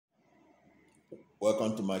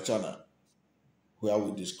Welcome to my channel where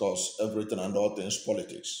we discuss everything and all things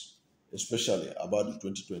politics, especially about the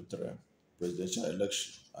 2023 presidential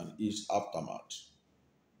election and its aftermath.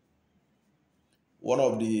 One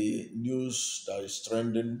of the news that is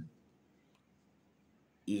trending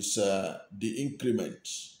is the increment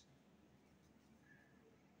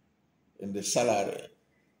in the salary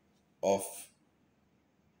of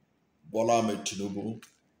Bola Ahmed Tinubu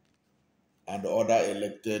and other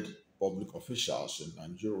elected public officials in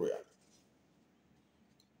Nigeria.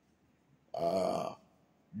 Uh,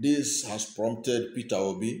 this has prompted Peter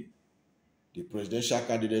Obi, the presidential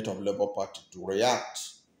candidate of Labour Party, to react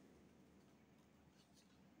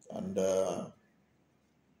and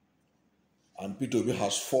Peter Obi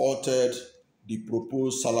has faulted the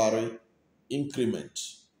proposed salary increment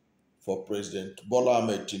for President Bola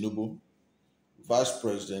Ahmed Tinubu, Vice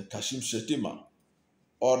President Kashim Shettima,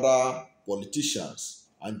 other politicians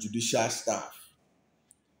and judicial staff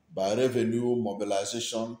by revenue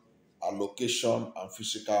mobilization, allocation, and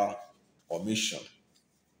fiscal commission.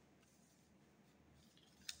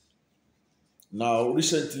 Now,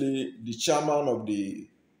 recently, the chairman of the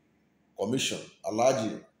commission,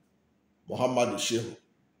 Alhaji Muhammadu Shehu,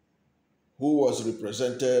 who was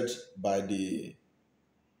represented by the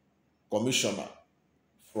commissioner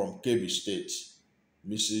from Kebbi State,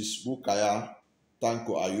 Mrs. Bukaya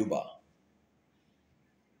Tanko Ayuba,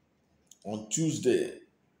 on Tuesday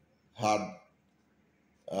had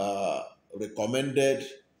recommended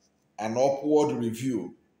an upward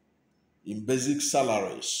review in basic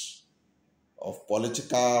salaries of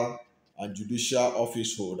political and judicial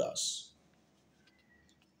office holders.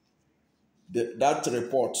 That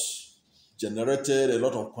report generated a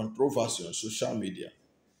lot of controversy on social media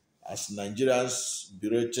as Nigerians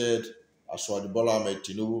berated Aswad Bola Ahmed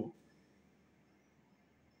Tinubu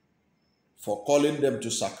for calling them to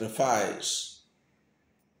sacrifice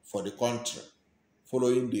for the country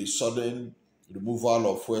following the sudden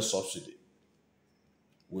removal of fuel subsidy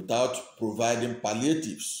without providing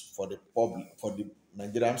palliatives for the public, for the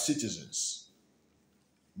Nigerian citizens.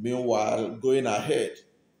 Meanwhile, going ahead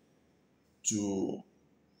to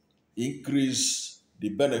increase the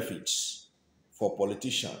benefits for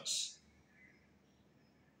politicians.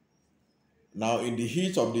 Now, in the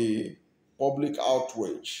heat of the public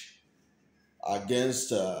outrage against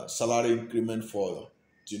salary increment for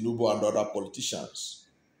Tinubu and other politicians,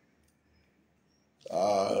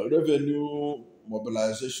 Revenue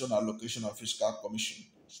Mobilization, Allocation and Fiscal Commission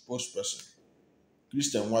spokesperson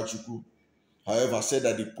Christian Nwachukwu, however, said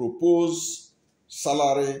that the proposed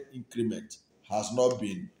salary increment has not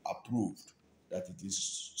been approved, that it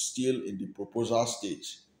is still in the proposal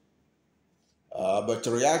stage. But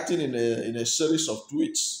reacting in a series of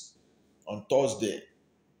tweets on Thursday,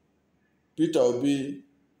 Peter Obi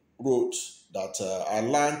wrote that I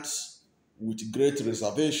learned with great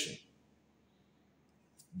reservation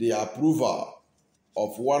the approval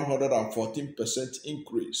of 114%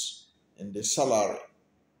 increase in the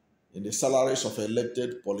salaries of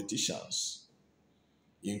elected politicians,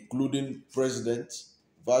 including president,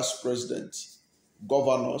 vice president,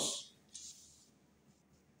 governors,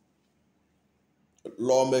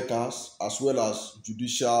 lawmakers, as well as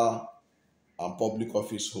judicial and public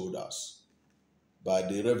office holders by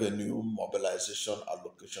the Revenue Mobilization,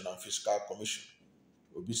 Allocation and Fiscal Commission.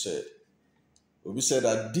 Obi said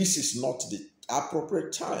that this is not the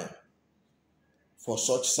appropriate time for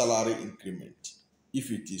such salary increment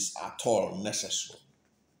if it is at all necessary.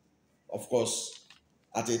 Of course,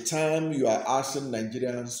 at a time you are asking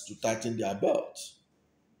Nigerians to tighten their belt,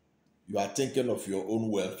 you are thinking of your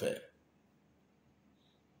own welfare.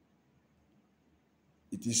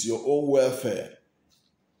 It is your own welfare,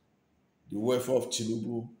 the welfare of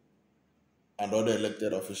Tinubu and other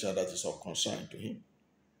elected officials, that is of concern to him.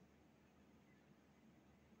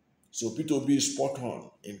 So Peter Obi is spot on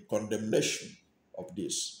in condemnation of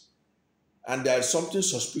this. And there is something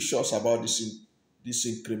suspicious about this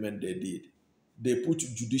increment they did. They put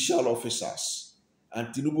judicial officers, and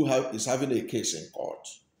Tinubu is having a case in court.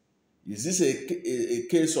 Is this a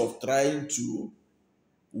case of trying to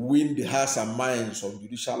win the hearts and minds of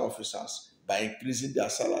judicial officers by increasing their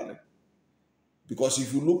salary? Because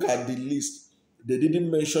if you look at the list, they didn't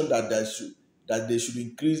mention that they should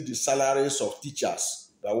increase the salaries of teachers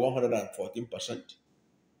by 114%.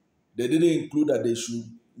 They didn't include that they should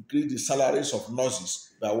increase the salaries of nurses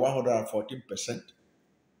by 114%.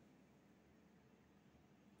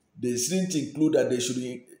 They didn't include that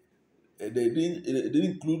they didn't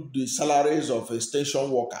include the salaries of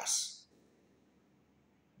extension workers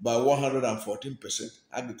by 114%,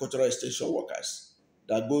 agricultural extension workers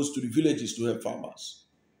that goes to the villages to help farmers.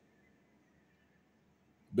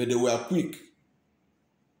 but they were quick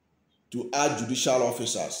to add judicial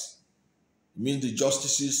officers. It means the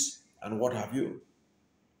justices and what have you.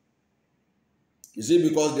 Is it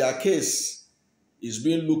because their case is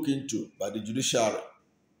being looked into by the judiciary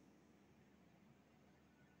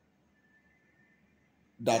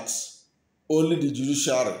that only the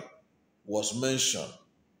judiciary was mentioned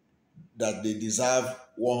that they deserve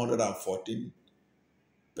 114%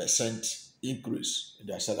 increase in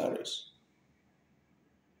their salaries?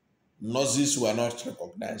 Nurses were not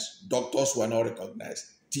recognized, doctors were not recognized,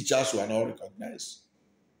 teachers were not recognized,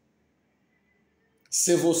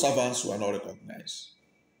 civil servants were not recognized.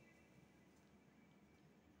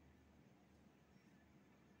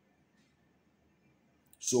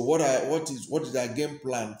 So what is their game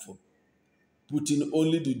plan for putting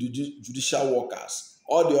only the judicial workers?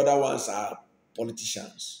 All the other ones are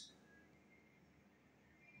politicians,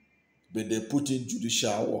 but they put in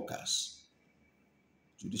judicial workers,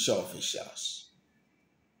 judicial officials.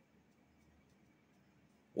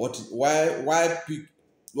 Why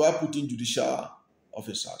put in judicial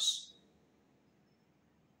officers?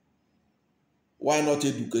 Why not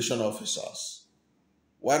education officers?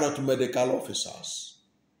 Why not medical officers?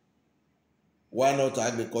 Why not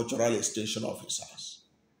agricultural extension officers?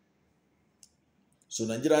 So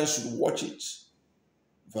Nigerians should watch it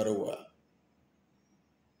very well.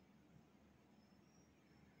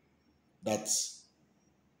 That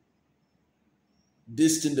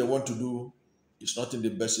this thing they want to do is not in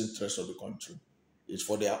the best interest of the country. It's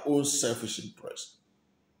for their own selfish interest.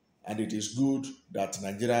 And it is good that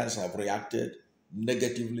Nigerians have reacted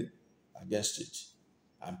negatively against it.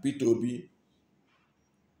 And Peter Obi,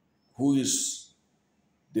 who is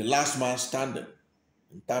the last man standing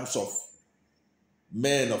in terms of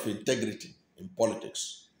men of integrity in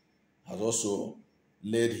politics, has also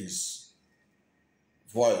laid his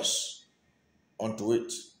voice onto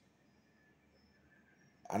it.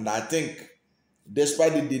 And I think,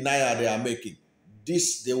 despite the denial they are making,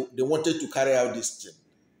 they wanted to carry out this thing.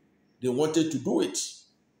 They wanted to do it.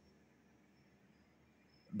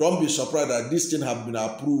 Don't be surprised that this thing has been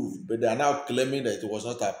approved, but they are now claiming that it was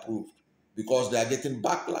not approved because they are getting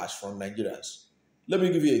backlash from Nigerians. Let me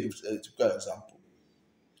give you a typical example.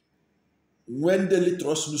 When Daily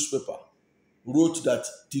Trust newspaper wrote that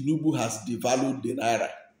Tinubu has devalued the naira,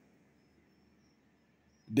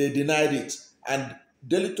 they denied it. And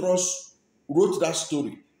Daily Trust wrote that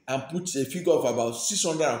story and put a figure of about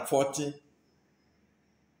 640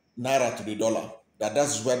 naira to the dollar.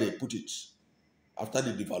 That's where they put it after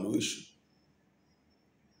the devaluation.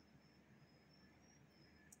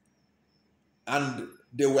 And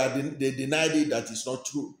they denied it, that it's not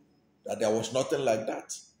true, that there was nothing like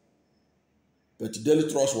that. But Daily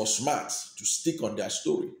Trust was smart to stick on their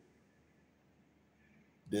story.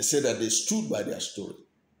 They said that they stood by their story.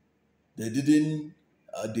 They didn't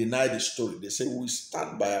deny the story. They said, we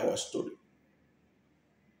stand by our story.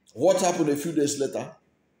 What happened a few days later?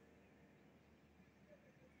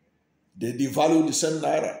 They devalued the same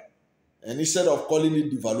naira. And instead of calling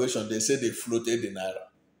it devaluation, they said they floated the naira,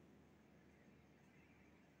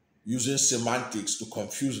 using semantics to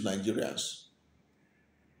confuse Nigerians.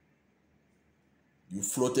 You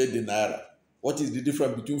floated the naira. What is the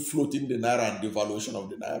difference between floating the naira and devaluation of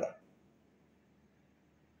the naira?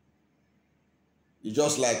 It's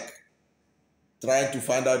just like trying to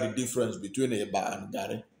find out the difference between a bar and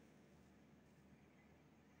Gary.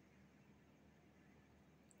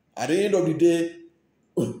 At the end of the day,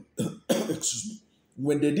 excuse me,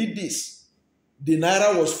 when they did this, the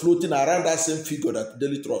naira was floating around that same figure that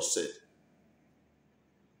Daily Trust said.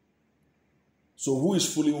 So who is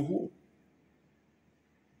fooling who?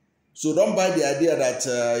 So don't buy the idea that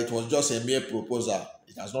it was just a mere proposal.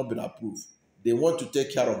 It has not been approved. They want to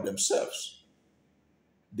take care of themselves.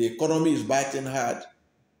 The economy is biting hard.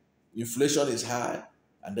 Inflation is high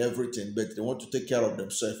and everything, but they want to take care of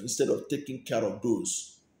themselves instead of taking care of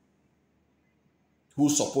those who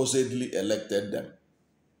supposedly elected them.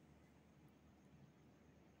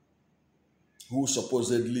 Who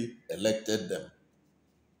supposedly elected them.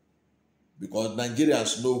 Because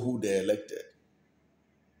Nigerians know who they elected.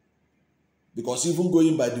 Because even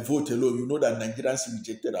going by the vote alone, you know that Nigerians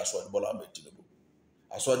rejected Bola Ahmed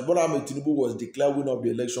Tinubu. Bola Ahmed Tinubu was declared winner of the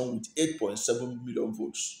election with 8.7 million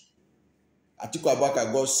votes. Atiku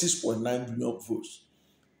Abubakar got 6.9 million votes.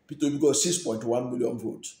 Peter Obi got 6.1 million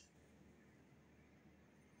votes.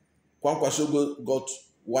 Kwankwaso got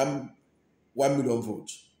 1 million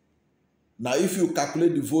votes. Now, if you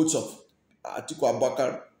calculate the votes of Atiku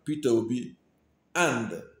Abubakar, Peter Obi,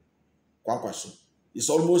 and Kwankwaso, it's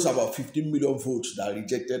almost about 15 million votes that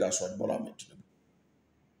rejected Bola Ahmed Tinubu.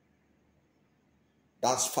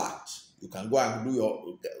 That's fact. You can go and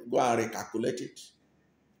go and recalculate it.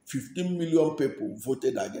 15 million people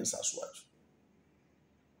voted against Aswaju.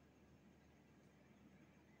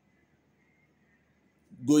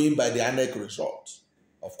 Going by the INEC results.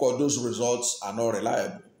 Of course, those results are not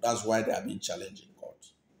reliable. That's why they are being challenged in court.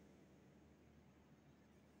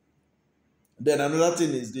 Then another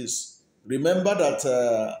thing is this. Remember that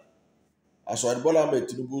Aswaju Bola Ahmed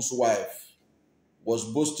Tinubu's wife was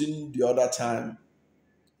boasting the other time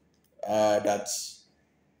that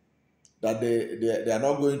they are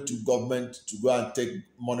not going to government to go and take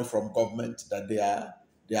money from government, that they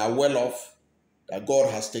are well off, that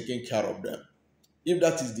God has taken care of them. If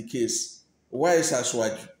that is the case, why is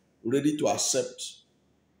Aswaju ready to accept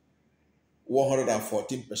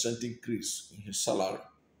 114% increase in his salary?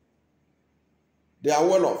 They are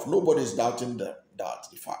well off. Nobody is doubting them, that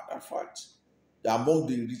fact. They are among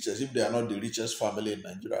the richest, if they are not the richest family in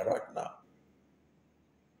Nigeria right now.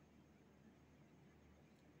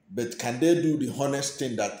 But can they do the honest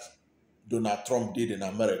thing that Donald Trump did in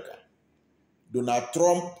America? Donald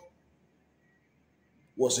Trump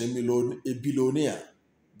was a billionaire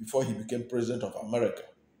before he became president of America.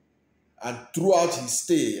 And throughout his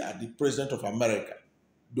stay as the president of America,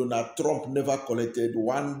 Donald Trump never collected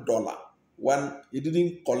 $1. He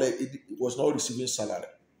didn't collect, he was not receiving salary.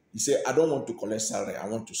 He said, I don't want to collect salary, I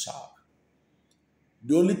want to serve.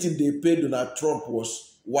 The only thing they paid Donald Trump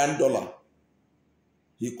was $1.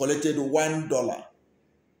 He collected $1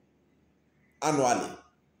 annually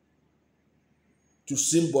to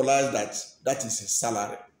symbolize that is his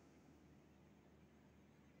salary.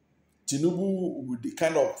 Tinubu, with the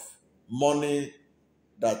kind of money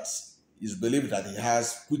that is believed that he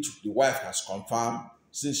has, which the wife has confirmed,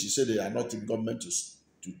 since she said they are not in government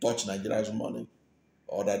to touch Nigeria's money,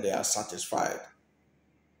 or that they are satisfied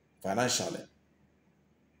financially,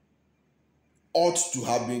 ought to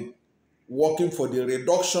have been working for the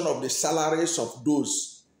reduction of the salaries of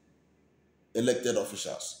those elected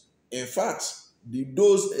officials. In fact,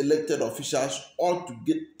 those elected officials ought to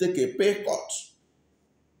take a pay cut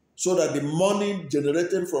so that the money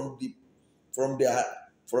generated from the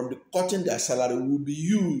cutting their salary will be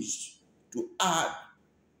used to add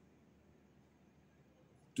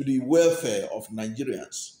to the welfare of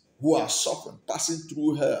Nigerians who are suffering, passing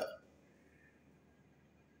through hell,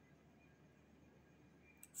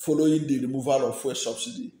 following the removal of fuel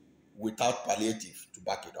subsidy without palliative to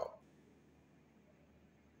back it up.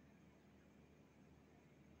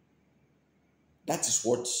 That is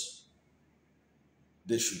what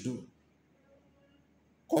they should do.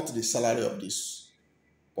 Cut the salary of these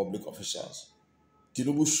public officials.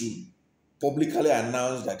 Tinubu should publicly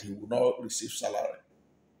announce that he will not receive salary,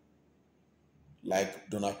 like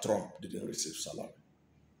Donald Trump didn't receive salary.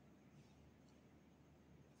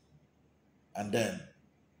 And then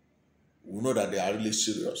we know that they are really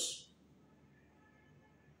serious,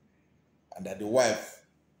 and that the wife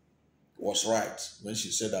was right when she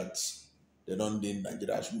said that they don't need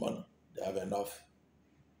Nigeria's money. They have enough.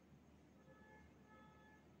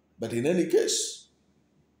 But in any case,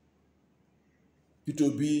 Peter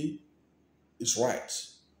Obi is right.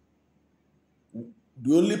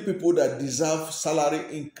 The only people that deserve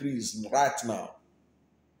salary increase right now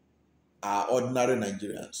are ordinary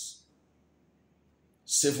Nigerians,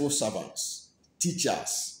 civil servants,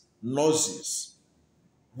 teachers, nurses,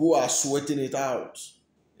 who are sweating it out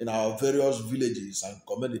in our various villages and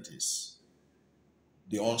communities.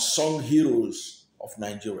 The unsung heroes of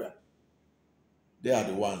Nigeria. They are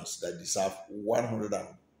the ones that deserve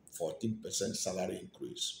 114% salary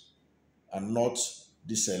increase, and not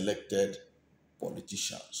these elected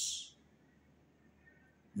politicians.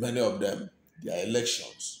 Many of them, their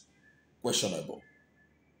elections, questionable.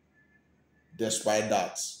 Despite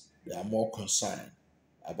that, they are more concerned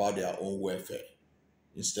about their own welfare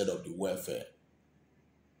instead of the welfare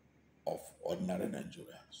of ordinary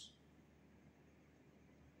Nigerians.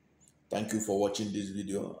 Thank you for watching this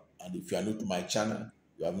video. And if you are new to my channel,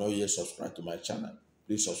 you have not yet subscribed to my channel,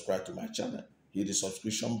 please subscribe to my channel. Hit the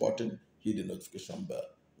subscription button, hit the notification bell.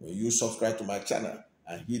 When you subscribe to my channel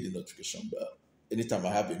and hit the notification bell, anytime I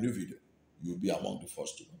have a new video, you'll be among the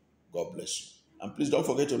first to know. God bless you. And please don't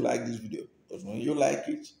forget to like this video, because when you like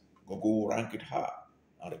it, go rank it high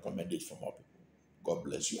and recommend it for more people. God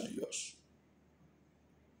bless you and yours.